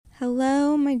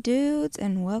Hello, my dudes,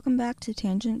 and welcome back to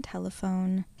Tangent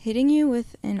Telephone. Hitting you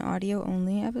with an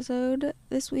audio-only episode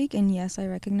this week, and yes, I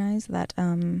recognize that,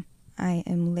 I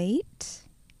am late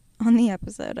on the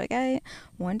episode, okay?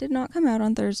 One did not come out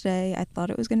on Thursday. I thought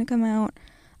it was going to come out.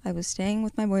 I was staying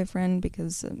with my boyfriend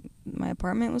because my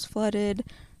apartment was flooded.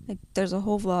 There's a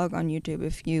whole vlog on YouTube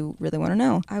if you really want to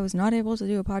know. I was not able to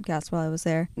do a podcast while I was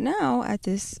there. Now, at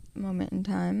this moment in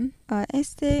time,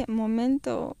 este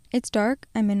momento, it's dark.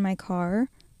 I'm in my car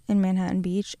in Manhattan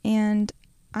Beach, and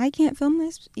I can't film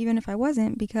this even if I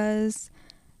wasn't because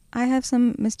I have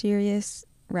some mysterious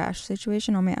rash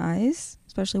situation on my eyes,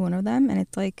 especially one of them, and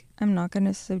it's like, I'm not going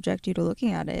to subject you to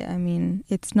looking at it. I mean,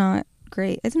 it's not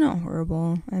great. It's not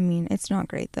horrible. I mean, it's not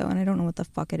great though, and I don't know what the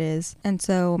fuck it is. And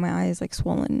so my eye is like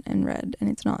swollen and red, and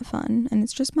it's not fun. And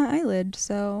it's just my eyelid,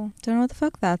 so don't know what the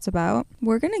fuck that's about.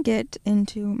 We're gonna get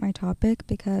into my topic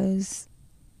because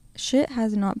shit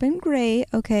has not been great.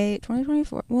 Okay,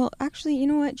 2024. Well, actually, you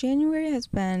know what? January has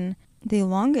been the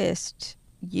longest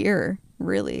year,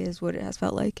 really, is what it has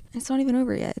felt like. It's not even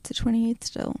over yet. It's the 28th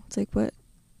still. It's like,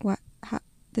 what, how,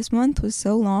 this month was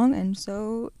so long and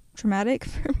so traumatic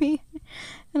for me,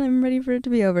 and I'm ready for it to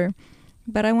be over.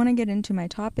 But I want to get into my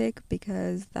topic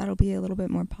because that'll be a little bit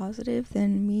more positive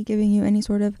than me giving you any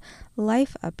sort of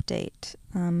life update.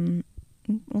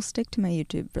 We'll stick to my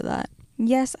YouTube for that.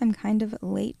 Yes, I'm kind of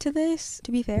late to this.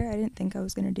 To be fair, I didn't think I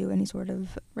was going to do any sort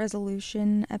of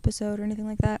resolution episode or anything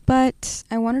like that. But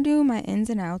I want to do my ins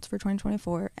and outs for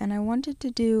 2024, and I wanted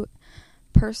to do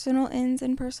personal ins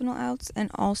and personal outs, and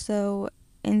also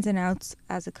ins and outs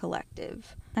as a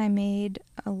collective. I made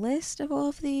a list of all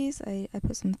of these. I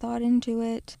put some thought into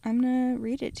it. I'm gonna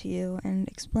read it to you and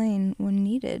explain when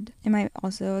needed. It might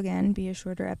also, again, be a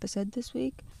shorter episode this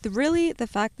week. The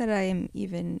fact that I am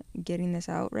even getting this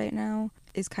out right now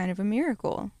is kind of a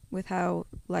miracle with how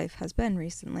life has been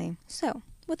recently. So,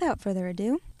 without further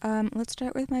ado, let's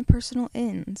start with my personal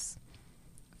ins.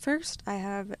 First, I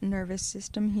have nervous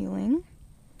system healing.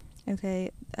 Okay,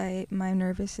 my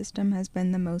nervous system has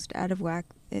been the most out of whack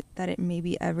that it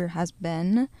maybe ever has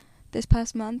been this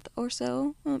past month or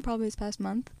so. Well, probably this past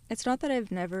month. It's not that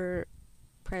I've never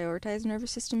prioritized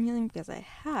nervous system healing, because I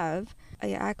have.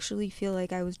 I actually feel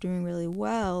like I was doing really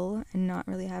well and not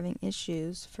really having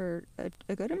issues for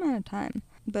a good amount of time.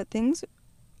 But things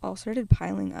all started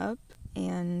piling up,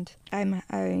 and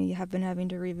I have been having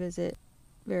to revisit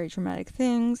very traumatic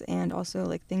things, and also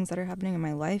like things that are happening in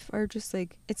my life are just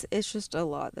like, it's just a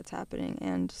lot that's happening.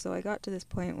 And so I got to this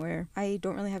point where I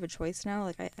don't really have a choice now.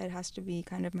 Like it has to be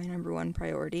kind of my number one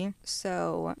priority.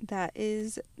 So that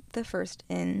is the first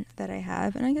in that I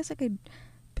have, and I guess I could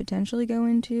potentially go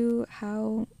into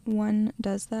how one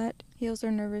does that. Heals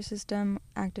their nervous system,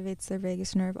 activates their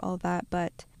vagus nerve, all that,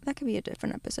 but that could be a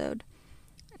different episode.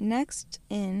 Next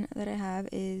in that I have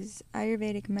is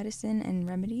Ayurvedic medicine and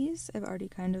remedies. I've already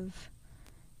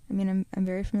I'm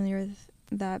very familiar with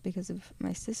that because of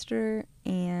my sister,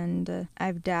 and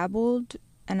I've dabbled,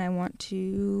 and I want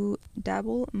to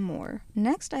dabble more.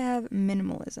 Next I have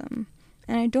minimalism.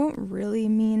 And I don't really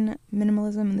mean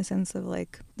minimalism in the sense of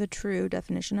like the true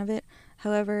definition of it.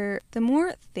 However, the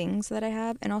more things that I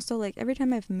have, and also like every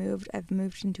time I've moved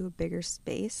into a bigger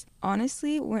space.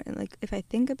 Honestly, if I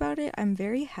think about it, I'm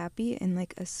very happy in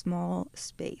like a small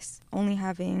space, only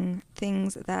having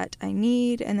things that I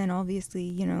need, and then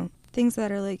obviously, things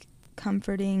that are like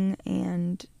comforting,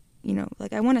 and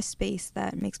like I want a space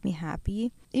that makes me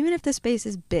happy. Even if the space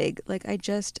is big, like I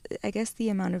guess the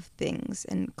amount of things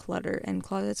and clutter and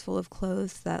closets full of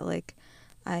clothes that like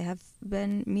I have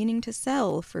been meaning to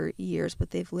sell for years, but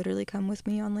they've literally come with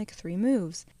me on like 3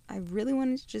 moves. I really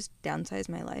wanted to just downsize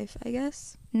my life, I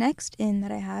guess. Next in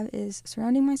that I have is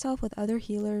surrounding myself with other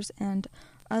healers and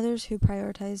others who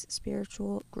prioritize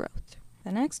spiritual growth.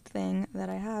 The next thing that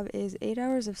I have is 8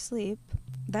 hours of sleep.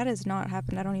 That has not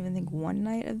happened, I don't even think, one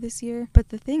night of this year. But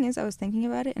the thing is, I was thinking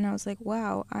about it and I was like,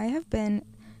 wow, I have been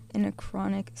in a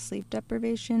chronic sleep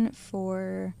deprivation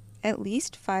for at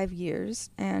least 5 years.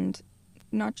 And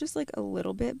not just like a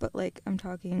little bit, but like I'm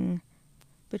talking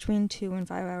between 2 and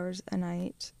 5 hours a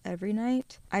night every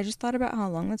night. I just thought about how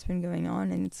long that's been going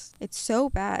on, and it's so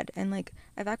bad. And like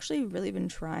I've actually really been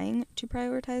trying to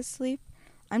prioritize sleep.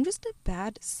 I'm just a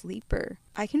bad sleeper.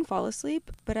 I can fall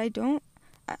asleep, but I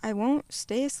won't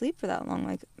stay asleep for that long.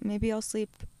 Like maybe I'll sleep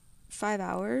 5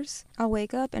 hours. I'll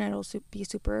wake up and it'll be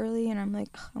super early, and I'm like,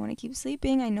 I want to keep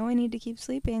sleeping. I know I need to keep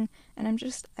sleeping, and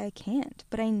I can't.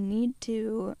 But I need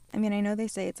to. I mean, I know they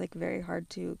say it's like very hard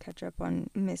to catch up on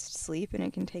missed sleep, and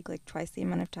it can take like twice the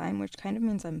amount of time, which kind of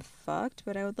means I'm fucked.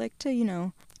 But I would like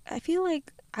to, I feel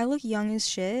like I look young as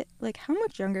shit. Like, how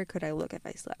much younger could I look if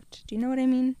I slept? Do you know what I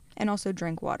mean? and also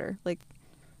drank water. Like,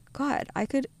 God, I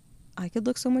could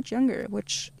look so much younger,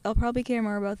 which I'll probably care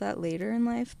more about that later in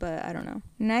life, but I don't know.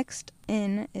 Next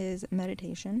in is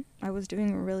meditation. I was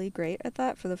doing really great at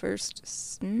that for the first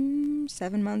 7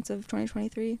 months of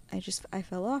 2023. I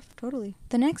fell off totally.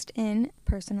 The next in,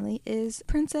 personally, is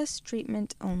princess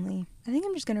treatment only. I think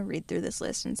I'm just gonna read through this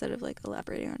list instead of like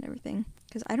elaborating on everything,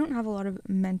 because I don't have a lot of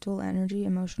mental energy,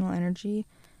 emotional energy,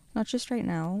 not just right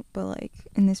now, but like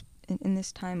in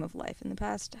this time of life, in the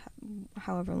past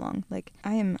however long. Like,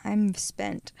 I'm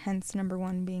spent, hence number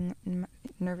 1 being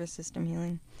nervous system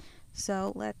healing.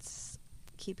 So let's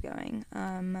keep going.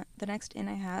 The next in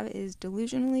I have is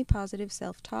delusionally positive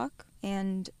self-talk,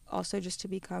 and also just to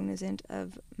be cognizant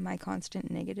of my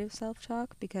constant negative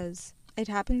self-talk, because it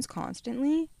happens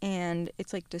constantly and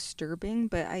it's like disturbing,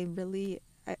 but I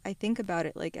think about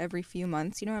it like every few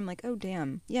months, I'm like, oh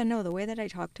damn, yeah, no, the way that I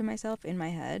talk to myself in my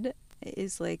head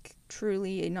is like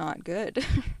truly not good.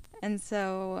 And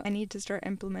so I need to start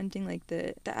implementing like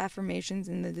the affirmations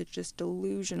and the just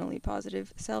delusionally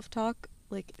positive self-talk,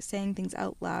 like saying things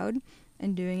out loud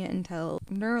and doing it until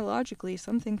neurologically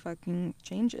something fucking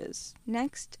changes.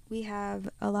 Next, we have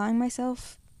allowing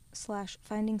myself /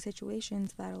 finding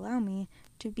situations that allow me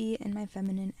to be in my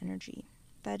feminine energy.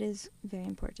 That is very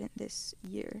important this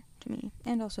year to me,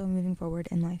 and also moving forward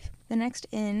in life. The next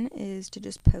in is to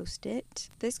just post it.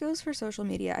 This goes for social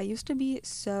media. I used to be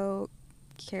so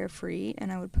carefree,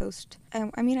 and I would post, I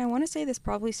want to say this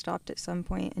probably stopped at some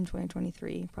point in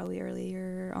 2023, probably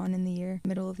earlier on in the year,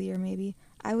 middle of the year maybe.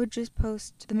 I would just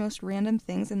post the most random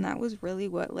things, and that was really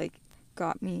what like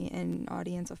got me an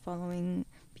audience of following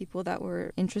people that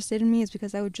were interested in me, is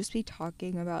because I would just be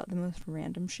talking about the most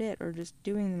random shit or just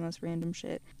doing the most random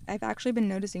shit. I've actually been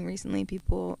noticing recently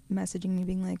people messaging me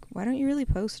being like, why don't you really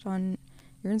post on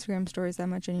your Instagram stories that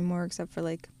much anymore, except for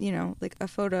like, like a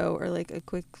photo or like a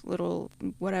quick little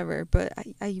whatever. But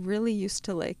I really used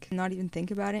to like not even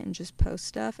think about it and just post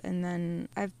stuff, and then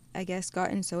I've I guess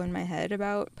gotten so in my head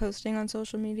about posting on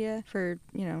social media for,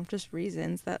 just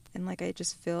reasons that, and like I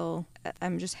just feel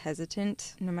I'm just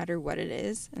hesitant no matter what it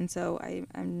is, and so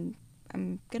I'm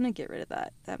gonna get rid of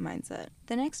that mindset.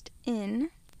 The next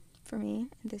in for me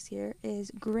this year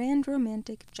is grand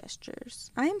romantic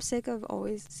gestures. I am sick of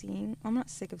always seeing, I'm not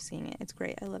sick of seeing it, it's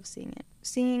great, I love seeing it.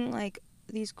 Seeing like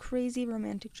these crazy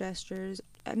romantic gestures,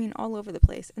 all over the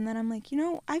place, and then I'm like,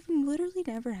 I've literally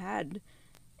never had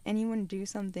anyone do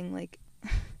something like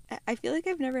I feel like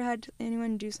I've never had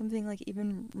anyone do something like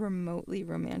even remotely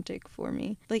romantic for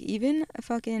me. Like even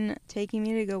fucking taking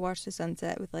me to go watch the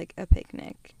sunset with like a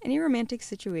picnic. Any romantic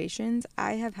situations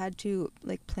I have had to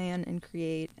like plan and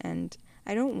create, and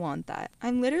I don't want that.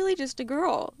 I'm literally just a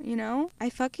girl,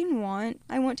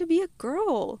 I want to be a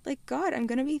girl. Like, God, I'm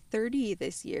gonna be 30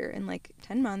 this year in like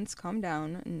 10 months, calm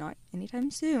down, not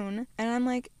anytime soon. And I'm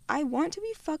like, I want to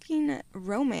be fucking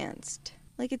romanced.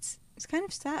 Like, it's kind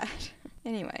of sad.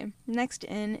 Anyway, next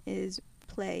in is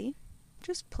play.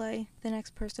 Just play. The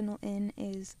next personal in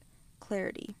is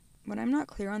clarity. When I'm not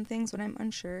clear on things, when I'm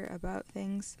unsure about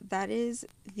things, that is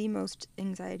the most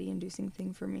anxiety-inducing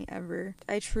thing for me ever.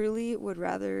 I truly would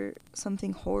rather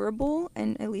something horrible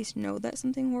and at least know that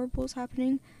something horrible is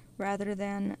happening rather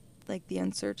than like the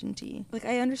uncertainty. Like,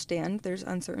 I understand there's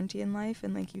uncertainty in life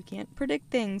and like you can't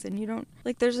predict things and you don't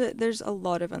like there's a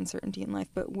lot of uncertainty in life,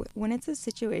 but when it's a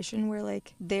situation where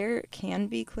like there can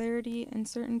be clarity and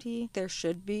certainty, there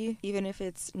should be, even if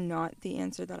it's not the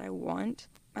answer that I want,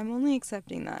 I'm only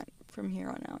accepting that from here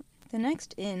on out. The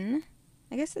next in,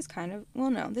 I guess this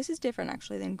this is different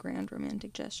actually than grand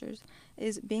romantic gestures,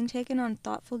 is being taken on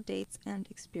thoughtful dates and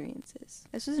experiences.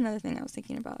 This was another thing I was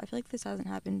thinking about. I feel like this hasn't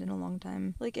happened in a long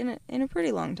time, like in a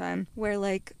pretty long time, where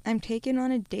like I'm taken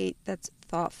on a date that's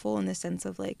thoughtful in the sense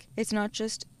of like it's not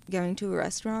just going to a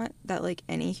restaurant that like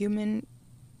any human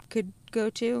could go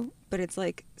to, but it's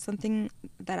like something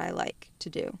that I like to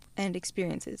do, and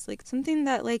experiences, like something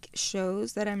that like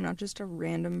shows that I'm not just a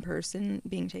random person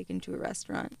being taken to a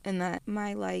restaurant, and that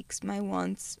my likes, my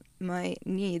wants, my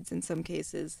needs in some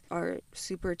cases are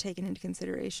super taken into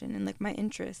consideration, and like my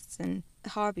interests and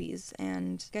hobbies,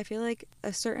 and I feel like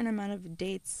a certain amount of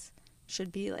dates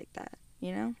should be like that,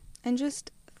 and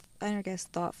just, I guess,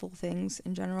 thoughtful things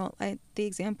in general. The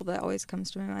example that always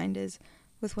comes to my mind is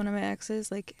with one of my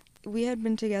exes. Like, we had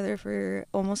been together for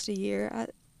almost a year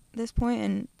at this point,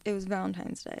 and it was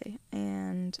Valentine's Day.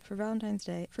 And for Valentine's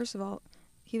Day, first of all,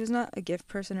 he was not a gift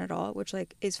person at all, which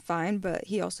like is fine, but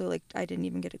he also like, I didn't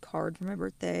even get a card for my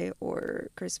birthday or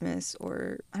Christmas,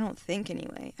 or I don't think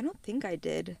I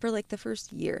did for like the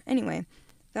first year. Anyway,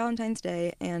 Valentine's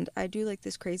Day, and I do like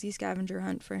this crazy scavenger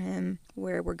hunt for him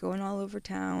where we're going all over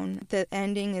town. The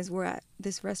ending is we're at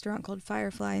this restaurant called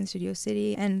Firefly in Studio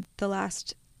City, and the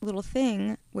last little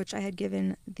thing, which I had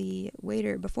given the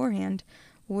waiter beforehand,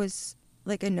 was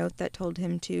like a note that told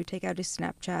him to take out his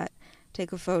Snapchat,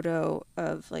 take a photo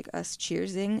of like us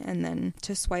cheersing, and then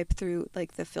to swipe through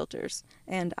like the filters.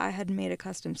 And I had made a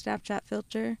custom Snapchat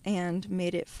filter and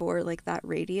made it for like that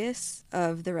radius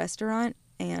of the restaurant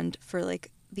and for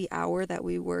like the hour that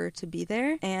we were to be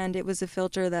there. And it was a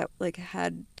filter that like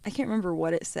had, I can't remember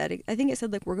what it said. I think it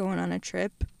said like, we're going on a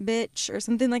trip, bitch, or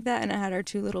something like that. And it had our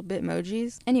 2 little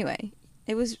Bitmojis. Anyway,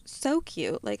 it was so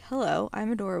cute. Like, hello,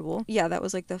 I'm adorable. Yeah, that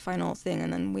was like the final thing.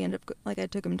 And then we ended up, like, I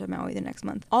took him to Maui the next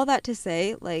month. All that to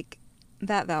say, like,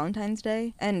 that Valentine's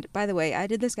Day. And by the way, I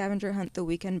did the scavenger hunt the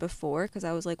weekend before because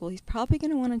I was like, well, he's probably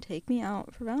going to want to take me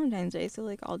out for Valentine's Day. So,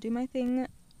 like, I'll do my thing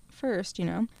first, you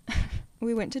know?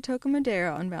 We went to Toca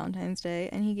Madera on Valentine's Day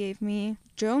and he gave me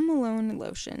Jo Malone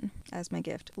lotion as my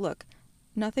gift. Look,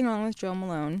 nothing wrong with Jo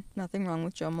Malone. Nothing wrong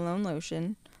with Jo Malone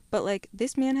lotion. But, like,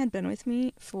 this man had been with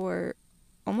me for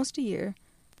almost a year.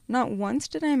 Not once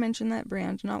did I mention that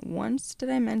brand. Not once did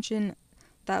I mention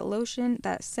that lotion,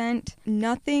 that scent.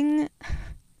 Nothing.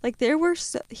 Like,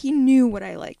 he knew what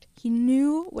I liked. He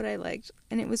knew what I liked.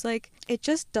 And it was like, it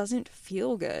just doesn't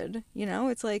feel good. You know,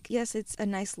 it's like, yes, it's a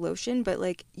nice lotion, but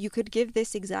like, you could give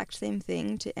this exact same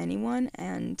thing to anyone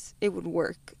and it would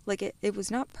work. Like, it was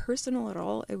not personal at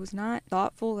all. It was not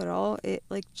thoughtful at all. It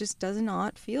like just does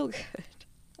not feel good.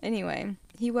 Anyway,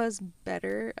 he was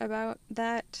better about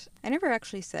that. I never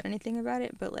actually said anything about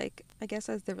it, but like, I guess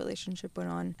as the relationship went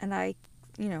on and I,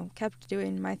 you know, kept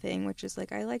doing my thing, which is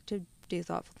like, I like to do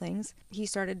thoughtful things. He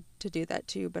started to do that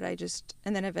too, but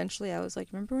and then eventually I was like,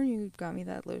 remember when you got me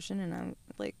that lotion? And I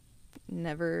like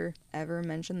never ever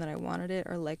mentioned that I wanted it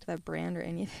or liked that brand or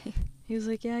anything. He was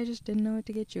like, yeah, I just didn't know what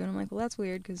to get you. And I'm like, well, that's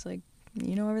weird because like,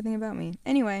 you know everything about me.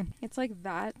 Anyway, it's like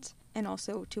that. And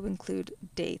also to include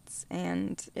dates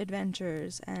and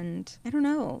adventures and I don't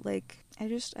know, like I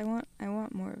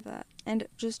want more of that. And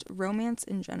just romance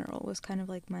in general was kind of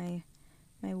like my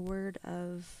word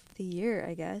of the year,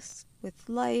 I guess. With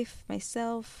life,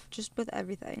 myself, just with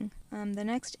everything. The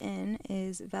next in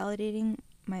is validating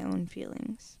my own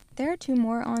feelings. There are 2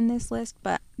 more on this list,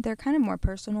 but they're kind of more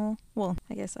personal. Well,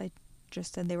 I guess I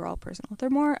just said they were all personal.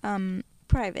 They're more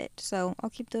private, so I'll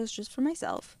keep those just for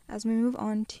myself as we move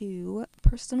on to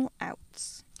personal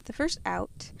outs. The first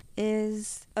out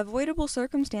is avoidable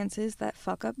circumstances that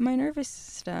fuck up my nervous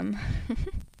system.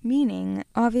 Meaning,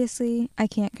 obviously, I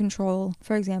can't control,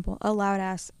 for example, a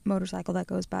loud-ass motorcycle that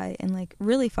goes by and, like,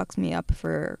 really fucks me up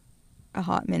for a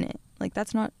hot minute. Like,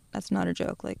 that's not a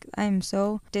joke. Like, I'm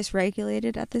so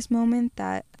dysregulated at this moment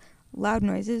that loud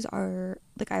noises are,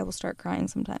 like, I will start crying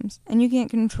sometimes. And you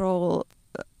can't control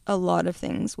a lot of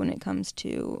things when it comes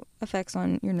to effects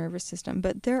on your nervous system,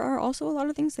 but there are also a lot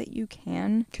of things that you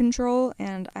can control,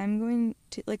 and I'm going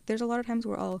to, like, there's a lot of times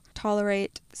where I'll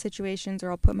tolerate situations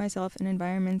or I'll put myself in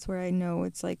environments where I know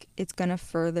it's like it's gonna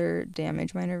further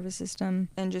damage my nervous system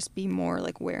and just be more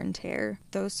like wear and tear.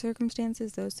 Those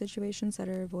circumstances, those situations that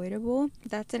are avoidable,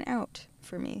 that's an out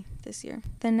for me this year.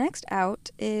 The next out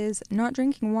is not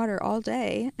drinking water all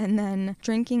day and then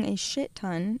drinking a shit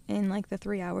ton in like the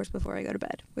 3 hours before I go to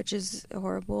bed, which is a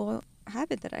horrible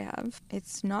habit that I have.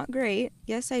 It's not great.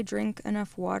 Yes, I drink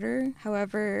enough water.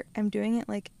 However, I'm doing it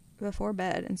like before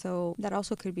bed, and so that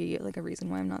also could be like a reason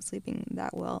why I'm not sleeping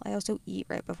that well. I also eat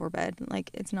right before bed.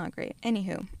 Like, it's not great.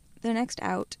 Anywho, the next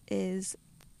out is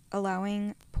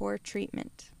allowing poor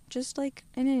treatment, just like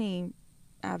in any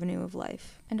avenue of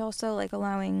life, and also like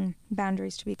allowing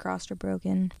boundaries to be crossed or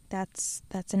broken. That's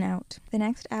an out. The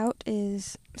next out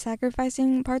is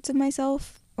sacrificing parts of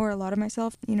myself or a lot of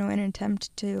myself, you know, in an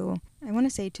attempt to, I want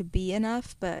to say to be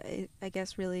enough, but I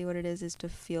guess really what it is to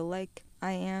feel like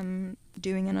I am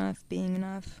doing enough, being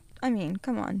enough. I mean,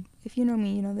 come on. If you know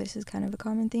me, you know this is kind of a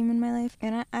common theme in my life.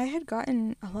 And I had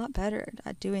gotten a lot better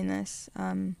at doing this.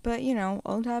 But, you know,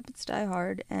 old habits die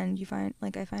hard. And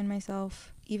I find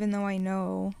myself, even though I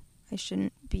know I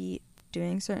shouldn't be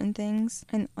doing certain things.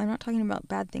 And I'm not talking about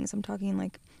bad things. I'm talking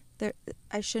like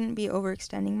I shouldn't be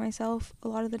overextending myself a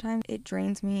lot of the time. It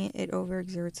drains me, it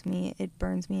overexerts me, it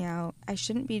burns me out. I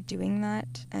shouldn't be doing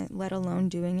that, let alone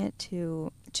doing it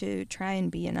to try and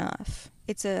be enough.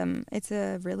 It's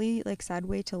a really like sad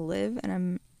way to live, and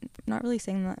I'm not really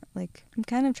saying that, like, I'm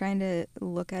kind of trying to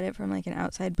look at it from like an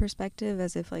outside perspective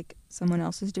as if like someone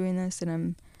else is doing this and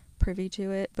I'm privy to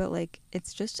it, but like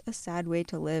it's just a sad way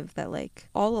to live that like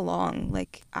all along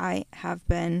like I have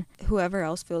been, whoever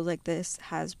else feels like this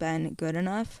has been good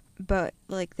enough, but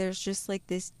like there's just like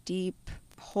this deep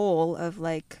hole of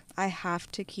like, I have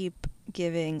to keep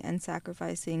giving and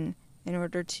sacrificing in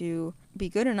order to be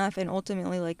good enough and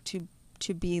ultimately like to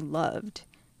be loved.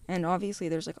 And obviously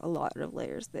there's like a lot of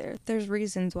layers there. There's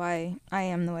reasons why I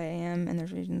am the way I am, and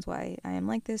there's reasons why I am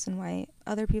like this and why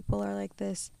other people are like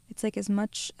this. It's like, as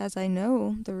much as I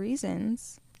know the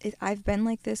reasons, I've been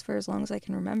like this for as long as I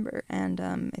can remember, and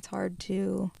it's hard.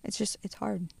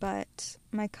 But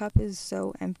my cup is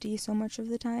so empty so much of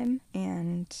the time,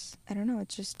 and I don't know,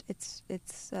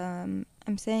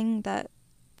 I'm saying that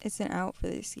it's an out for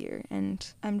this year,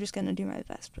 and I'm just gonna do my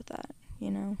best with that,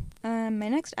 you know? My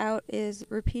next out is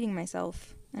repeating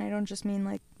myself. And I don't just mean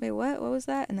like, wait, what was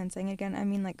that? And then saying it again. I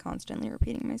mean like constantly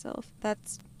repeating myself.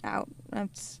 That's out.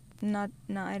 That's I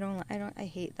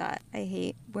hate that. I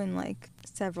hate when like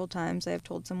several times I have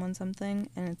told someone something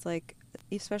and it's like,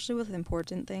 especially with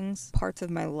important things, parts of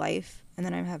my life, and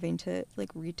then I'm having to like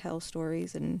retell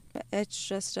stories, and it's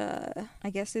just I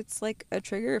guess it's like a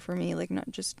trigger for me, like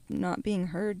not being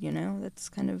heard, you know? That's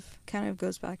kind of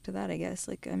goes back to that, I guess.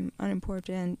 Like, I'm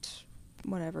unimportant,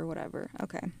 whatever.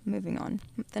 Okay, moving on.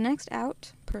 The next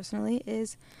out, personally,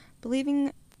 is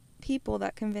believing people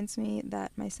that convince me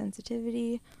that my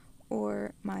sensitivity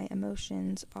or my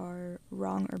emotions are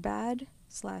wrong or bad, /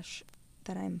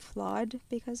 that I'm flawed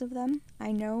because of them.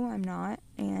 I know I'm not,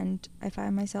 and I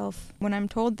find myself, when I'm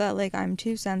told that like I'm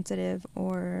too sensitive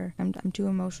or I'm too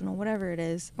emotional, whatever it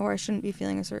is, or I shouldn't be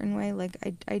feeling a certain way, like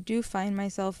I do find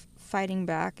myself fighting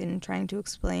back and trying to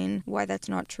explain why that's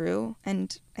not true,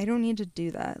 and I don't need to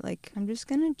do that. Like, I'm just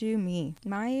gonna do me.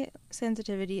 My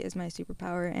sensitivity is my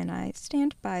superpower, and I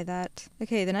stand by that.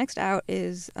 Okay, the next out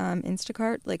is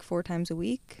Instacart like 4 times a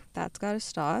week. That's gotta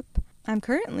stop. I'm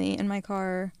currently in my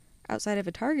car outside of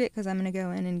a Target because I'm going to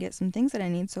go in and get some things that I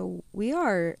need. So we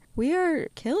are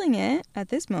killing it at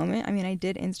this moment. I mean, I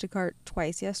did Instacart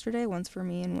twice yesterday, once for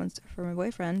me and once for my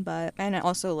boyfriend, and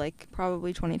also like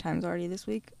probably 20 times already this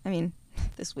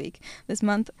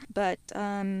month. But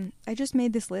I just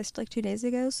made this list like 2 days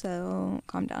ago, so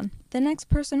calm down. The next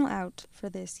personal out for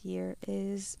this year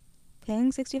is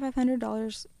paying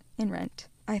 $6,500 in rent.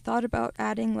 I thought about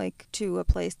adding like to a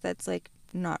place that's like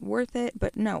not worth it,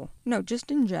 but no,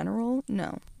 just in general,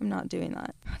 no, I'm not doing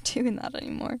that. I'm not doing that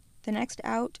anymore. The next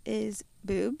out is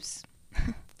boobs.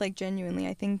 Like, genuinely,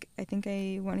 I think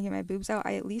I want to get my boobs out.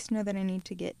 I at least know that I need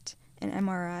to get an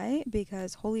MRI,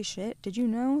 because holy shit, did you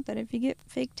know that if you get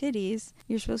fake titties,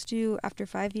 you're supposed to, after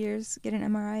 5 years, get an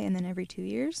MRI, and then every 2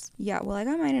 years? Yeah, well, I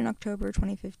got mine in October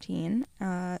 2015,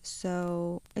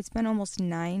 so it's been almost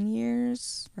 9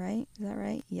 years, right? Is that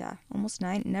right? Yeah, almost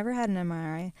 9. Never had an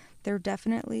MRI.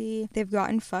 They've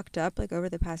gotten fucked up, like, over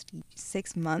the past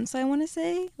 6 months, I want to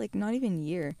say. Like, not even a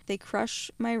year. They crush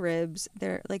my ribs.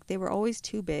 They were always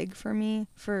too big for me,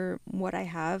 for what I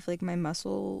have. Like, my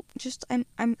muscle,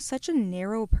 I'm such a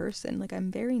narrow person. Like, I'm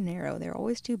very narrow. They're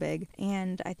always too big.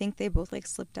 And I think they both, like,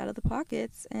 slipped out of the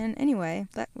pockets. And anyway,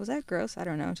 was that gross? I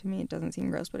don't know. To me, it doesn't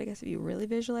seem gross, but I guess if you really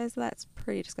visualize that, it's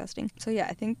pretty disgusting. So yeah,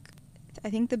 I think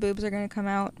the boobs are going to come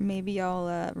out. Maybe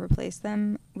I'll replace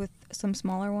them with some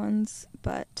smaller ones.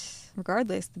 But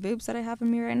regardless, the boobs that I have in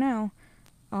me right now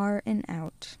are an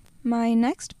out. My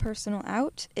next personal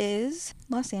out is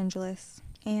Los Angeles.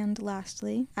 And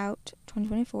lastly, out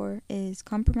 2024 is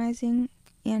compromising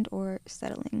and or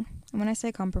settling. And when I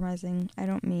say compromising, I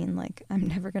don't mean like I'm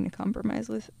never going to compromise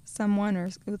with someone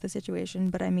or with a situation,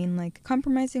 but I mean like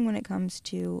compromising when it comes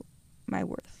to my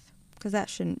worth, because that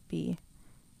shouldn't be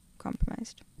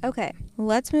compromised. Okay,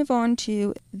 let's move on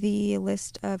to the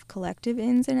list of collective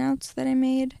ins and outs that I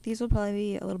made. These will probably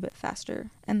be a little bit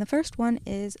faster. And the first one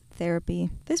is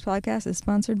therapy. This podcast is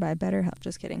sponsored by BetterHelp.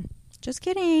 Just kidding.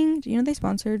 Do you know they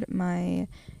sponsored my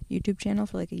YouTube channel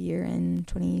for like a year in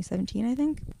 2017, I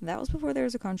think? That was before there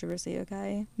was a controversy,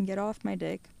 okay? Get off my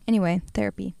dick. Anyway,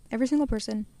 therapy. Every single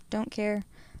person, don't care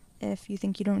if you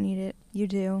think you don't need it. You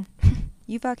do.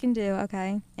 You fucking do,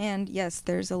 okay? And yes,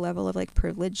 there's a level of like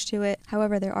privilege to it.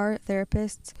 However, there are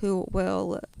therapists who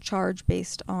will charge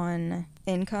based on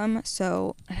income.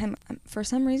 So for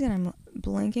some reason, I'm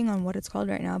blanking on what it's called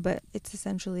right now, but it's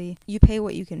essentially you pay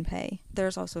what you can pay.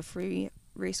 There's also free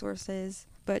resources,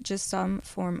 but just some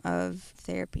form of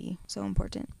therapy. So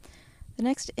important. The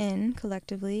next in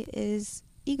collectively is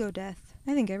ego death.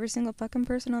 I think every single fucking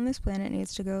person on this planet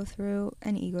needs to go through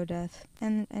an ego death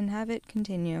and have it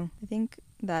continue. I think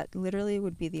that literally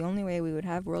would be the only way we would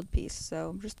have world peace.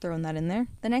 So I'm just throwing that in there.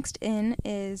 The next in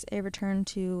is a return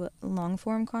to long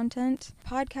form content.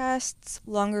 Podcasts,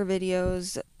 longer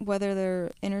videos, whether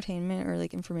they're entertainment or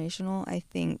like informational, I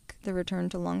think the return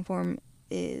to long form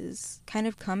is kind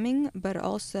of coming, but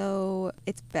also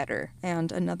it's better.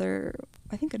 And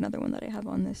I think another one that I have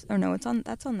on this, no,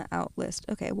 that's on the out list.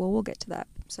 Okay, well, we'll get to that.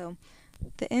 So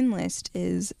the in list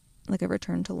is like a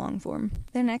return to long form.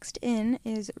 The next in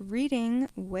is reading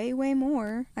way, way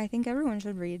more. I think everyone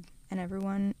should read. And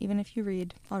everyone, even if you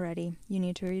read already, you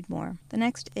need to read more. The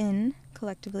next in,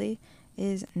 collectively,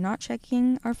 is not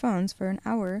checking our phones for an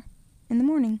hour in the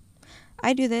morning.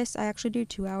 I do this. I actually do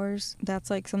 2 hours. That's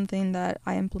like something that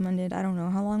I implemented, I don't know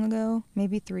how long ago,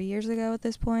 maybe 3 years ago at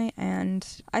this point, and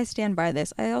I stand by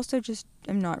this. I also just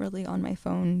am not really on my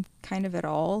phone kind of at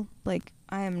all. Like,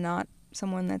 I am not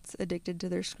someone that's addicted to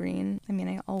their screen. I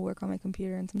mean, I'll work on my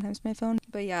computer and sometimes my phone.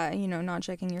 But yeah, not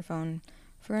checking your phone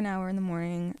for an hour in the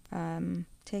morning.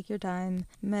 Take your time,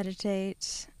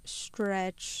 meditate,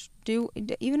 stretch.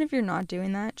 Even if you're not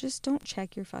doing that, just don't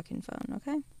check your fucking phone,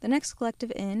 okay? The next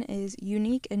collective in is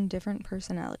unique and different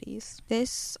personalities.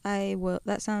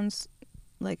 That sounds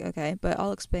like, okay, but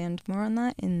I'll expand more on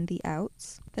that in the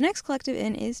outs. The next collective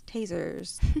in is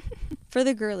tasers. For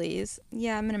the girlies,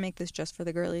 yeah, I'm gonna make this just for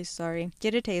the girlies, sorry.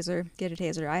 Get a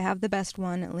taser. I have the best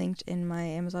one linked in my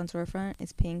Amazon storefront.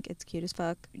 It's pink, it's cute as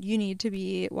fuck. You need to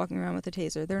be walking around with a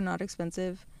taser. They're not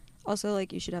expensive. Also,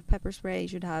 like, you should have pepper spray,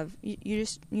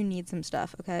 you need some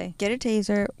stuff, okay? Get a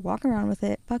taser, walk around with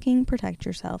it, fucking protect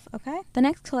yourself, okay? The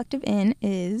next collective in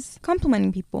is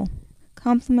complimenting people.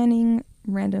 Complimenting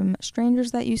random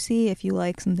strangers that you see, if you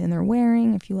like something they're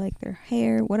wearing, if you like their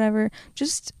hair, whatever,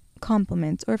 just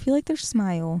compliments, or if you like their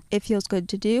smile. It feels good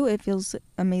to do, it feels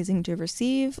amazing to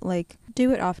receive, like,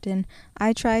 do it often.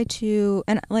 I try to,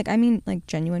 and like, I mean, like,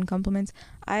 genuine compliments.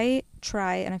 I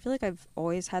try, and I feel like I've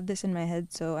always had this in my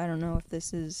head, so I don't know if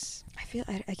this is,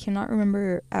 I cannot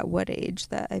remember at what age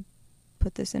that I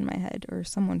put this in my head, or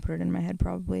someone put it in my head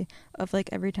probably, of like,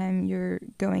 every time you're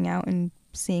going out and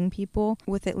seeing people,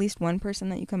 with at least one person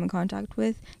that you come in contact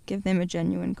with, give them a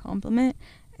genuine compliment.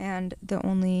 And the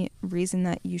only reason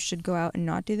that you should go out and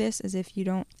not do this is if you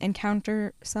don't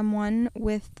encounter someone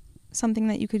with something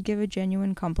that you could give a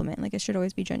genuine compliment. Like, it should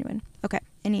always be genuine. Okay,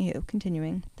 anywho,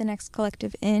 continuing. The next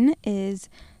collective in is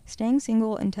staying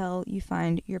single until you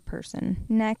find your person.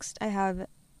 Next, I have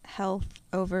health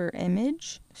over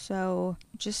image. So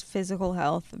just physical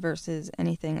health versus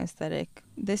anything aesthetic.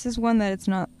 This is one that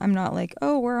I'm not like,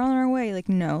 oh, we're on our way. Like,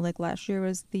 no, like, last year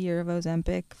was the year of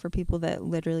Ozempic for people that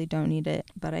literally don't need it.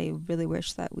 But I really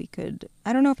wish that we could,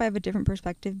 I don't know if I have a different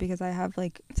perspective, because I have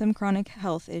like some chronic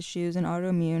health issues and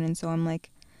autoimmune. And so I'm like,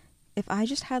 if I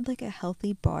just had like a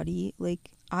healthy body,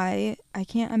 like, I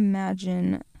can't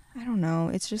imagine, I don't know.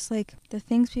 It's just like the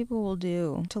things people will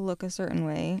do to look a certain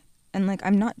way. And, like,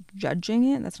 I'm not judging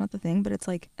it. That's not the thing. But it's,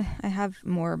 like, I have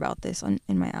more about this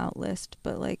in my out list.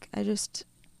 But, like, I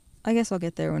guess I'll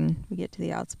get there when we get to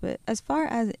the outs. But as far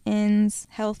as ins,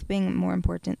 health being more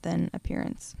important than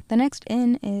appearance. The next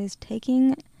in is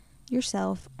taking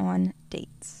yourself on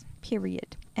dates.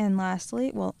 Period. And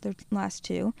lastly, well, the last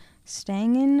two,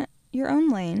 staying in your own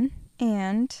lane,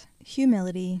 and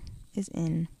humility is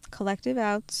in. Collective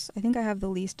outs. I think I have the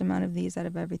least amount of these out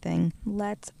of everything.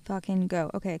 Let's fucking go.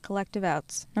 Okay, collective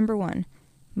outs. Number 1,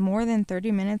 more than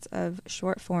 30 minutes of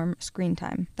short form screen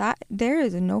time. There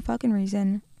is no fucking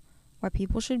reason why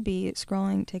people should be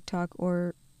scrolling TikTok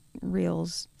or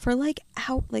Reels for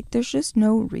there's just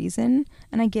no reason.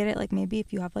 And I get it, like, maybe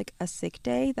if you have like a sick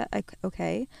day, that, like,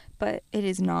 okay, but it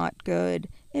is not good.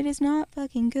 It is not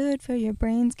fucking good for your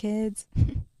brains, kids.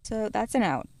 So that's an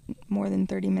out. More than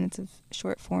 30 minutes of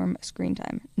short form screen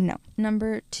time. No.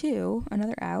 Number 2,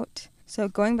 another out. So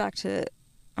going back to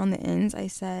on the ins, I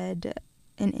said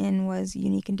an in was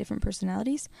unique and different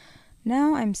personalities.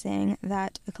 Now I'm saying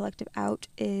that a collective out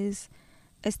is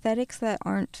aesthetics that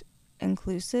aren't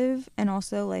inclusive, and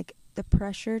also like the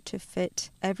pressure to fit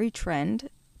every trend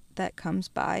that comes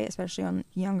by, especially on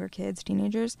younger kids,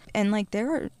 teenagers. And like,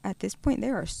 at this point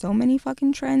there are so many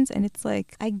fucking trends, and it's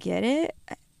like, I get it.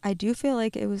 I do feel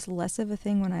like it was less of a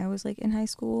thing when I was like in high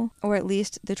school, or at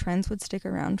least the trends would stick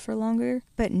around for longer.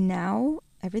 But now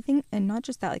everything, and not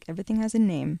just that, like, everything has a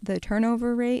name. The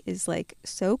turnover rate is like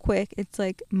so quick. It's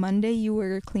like Monday you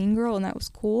were a clean girl and that was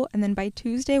cool, and then by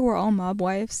Tuesday we're all mob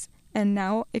wives, and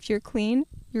now if you're clean,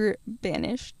 you're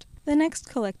banished. The next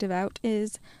collective out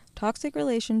is toxic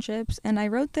relationships, and I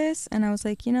wrote this and I was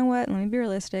like, you know what, let me be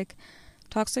realistic.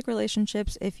 Toxic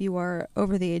relationships if you are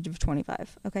over the age of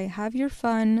 25. Okay, have your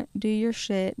fun, do your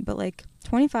shit, but like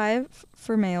 25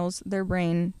 for males, their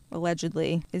brain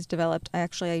allegedly is developed.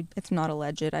 It's not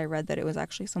alleged. I read that it was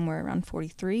actually somewhere around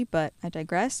 43, but I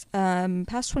digress.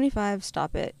 Past 25,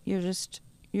 stop it. You're just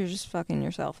fucking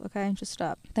yourself, okay? Just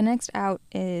stop. The next out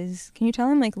is, can you tell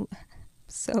I'm like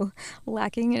so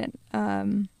lacking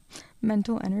in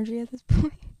mental energy at this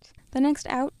point. The next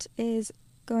out is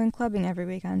going clubbing every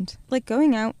weekend. Like,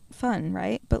 going out, fun,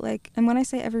 right? But like, and when I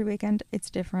say every weekend, it's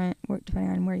different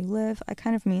depending on where you live. I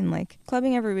kind of mean like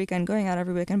clubbing every weekend, going out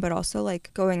every weekend, but also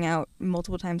like going out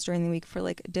multiple times during the week for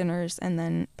like dinners and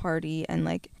then party, and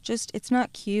like just, it's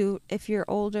not cute. If you're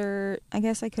older, I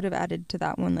guess I could have added to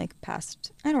that one like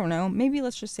past, I don't know, maybe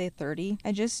let's just say 30.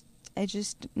 I just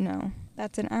no,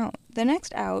 that's an out. The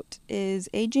next out is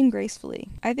aging gracefully.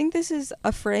 I think this is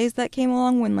a phrase that came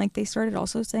along when like they started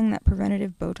also saying that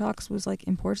preventative Botox was like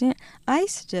important. I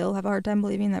still have a hard time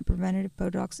believing that preventative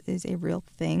Botox is a real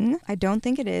thing. I don't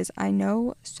think it is. I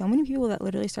know so many people that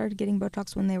literally started getting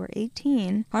Botox when they were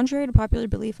 18. Contrary to popular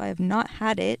belief, I have not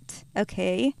had it.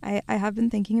 Okay, I have been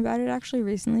thinking about it actually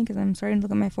recently because I'm starting to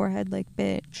look at my forehead like,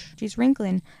 bitch, she's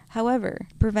wrinkling. However,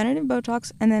 preventative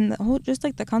Botox, and then the whole, just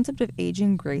like the concept of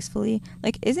aging gracefully,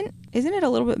 like isn't it a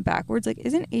little bit backwards? Like,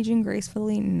 isn't aging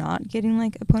gracefully not getting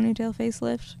like a ponytail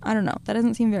facelift? I don't know. That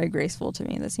doesn't seem very graceful to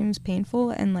me. That seems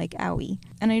painful and like owie.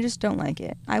 And I just don't like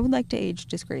it. I would like to age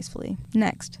disgracefully.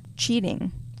 Next,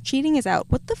 cheating. Cheating is out.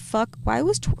 What the fuck? Why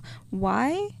was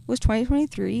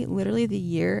 2023 literally the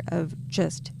year of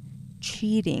just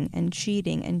cheating and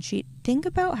cheating and cheat? Think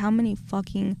about how many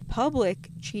fucking public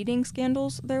cheating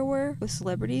scandals there were with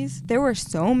celebrities. There were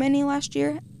so many last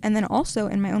year. And then also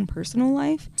in my own personal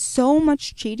life, so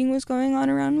much cheating was going on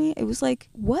around me. It was like,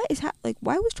 what is like,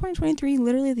 why was 2023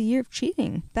 literally the year of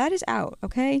cheating? That is out,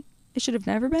 okay? It should have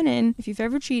never been in. If you've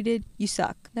ever cheated, you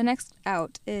suck. The next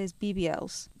out is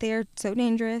BBLs. They are so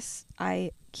dangerous. I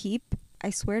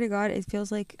swear to God, it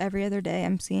feels like every other day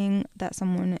I'm seeing that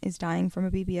someone is dying from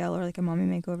a BBL or like a mommy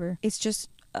makeover. It's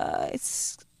just,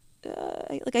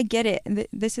 like, I get it.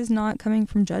 This is not coming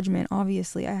from judgment.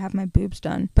 Obviously, I have my boobs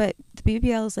done, but the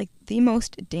BBL is like the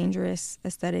most dangerous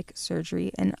aesthetic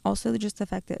surgery, and also just the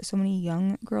fact that so many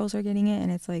young girls are getting it,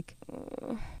 and it's like,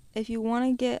 if you want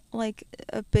to get like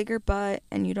a bigger butt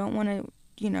and you don't want to,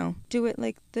 do it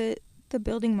like the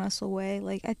building muscle way,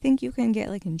 like I think you can get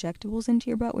like injectables into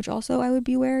your butt, which also I would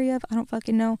be wary of. I don't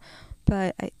fucking know,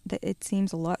 but it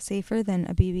seems a lot safer than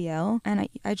a BBL, and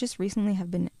I just recently have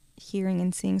been hearing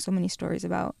and seeing so many stories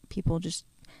about people, just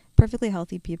perfectly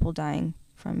healthy people, dying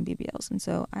from BBLs, and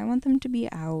so I want them to be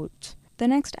out. The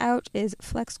next out is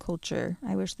flex culture.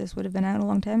 I wish this would have been out a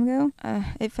long time ago.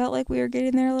 It felt like we were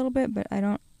getting there a little bit, but I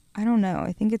don't know.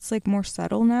 I think it's like more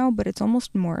subtle now, but it's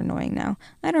almost more annoying now.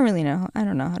 I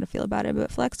don't know how to feel about it,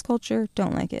 but flex culture,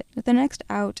 don't like it. But the next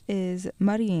out is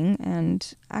muddying,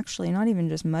 and actually not even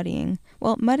just muddying.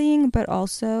 Well, muddying, but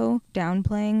also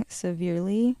downplaying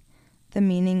severely the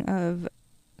meaning of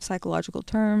psychological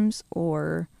terms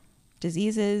or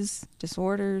diseases,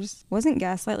 disorders. Wasn't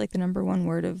gaslight like the number one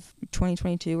word of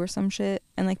 2022 or some shit?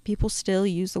 And like people still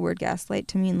use the word gaslight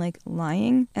to mean like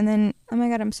lying. And then, oh my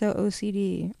God, I'm so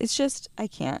OCD. It's just, I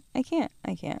can't.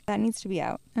 That needs to be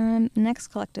out. Next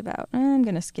collective out. I'm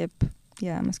gonna skip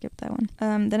that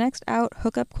one. The next out,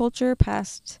 hookup culture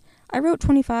past, I wrote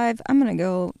 25. I'm gonna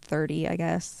go 30, I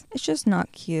guess. It's just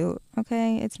not cute,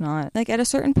 okay? It's not. Like, at a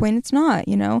certain point, it's not,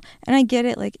 And I get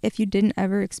it, like, if you didn't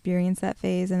ever experience that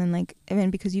phase, and then, like,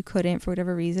 because you couldn't for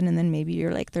whatever reason, and then maybe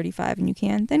you're, like, 35 and you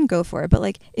can, then go for it. But,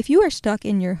 like, if you are stuck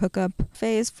in your hookup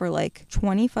phase for, like,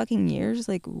 20 fucking years,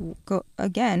 like, go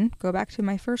back to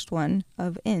my first one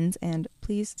of ins, and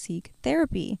please seek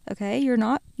therapy, okay? You're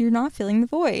not filling the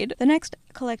void. The next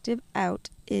collective out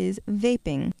is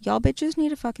vaping. Y'all bitches need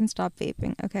to fucking stop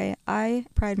vaping, okay? I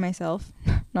pride myself,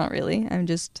 not really, I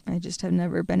just have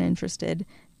never been interested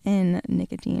in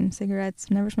nicotine. Cigarettes,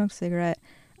 never smoked a cigarette.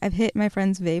 I've hit my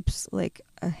friends' vapes like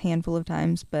a handful of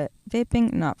times, but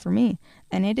vaping, not for me.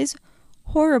 And it is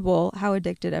horrible how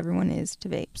addicted everyone is to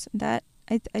vapes. That,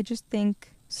 I just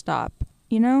think, stop,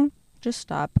 just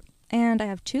stop. And I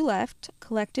have 2 left,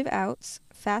 collective outs,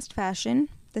 fast fashion.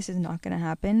 This is not going to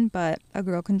happen, but a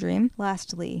girl can dream.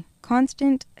 Lastly,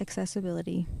 constant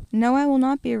accessibility. No, I will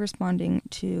not be responding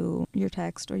to your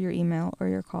text or your email or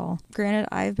your call. Granted,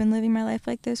 I've been living my life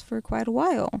like this for quite a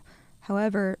while.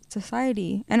 However,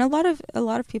 society, and a lot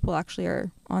of people actually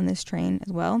are on this train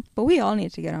as well, but we all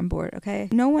need to get on board, okay?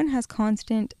 No one has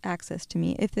constant access to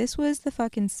me. If this was the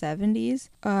fucking 70s,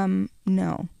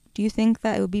 no. Do you think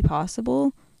that it would be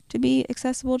possible to be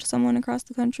accessible to someone across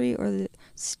the country or the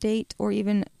state or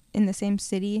even in the same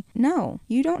city? No,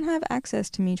 you don't have access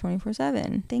to me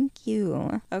 24/7. Thank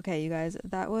you. Okay, you guys,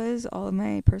 that was all of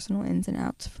my personal ins and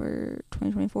outs for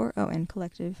 2024. Oh, and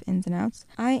collective ins and outs.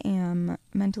 I am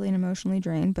mentally and emotionally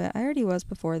drained, but I already was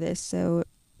before this, so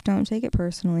don't take it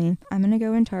personally. I'm gonna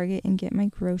go in Target and get my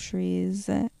groceries,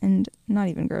 and not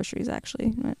even groceries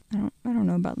actually. I don't don't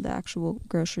know about the actual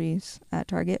groceries at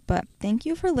Target, but thank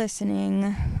you for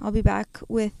listening. I'll be back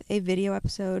with a video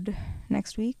episode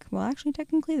next week. Well, actually,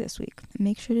 technically this week.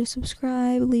 Make sure to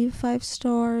subscribe, leave 5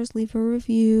 stars, leave a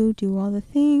review, do all the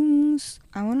things.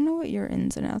 I want to know what your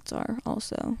ins and outs are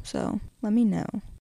also, so let me know.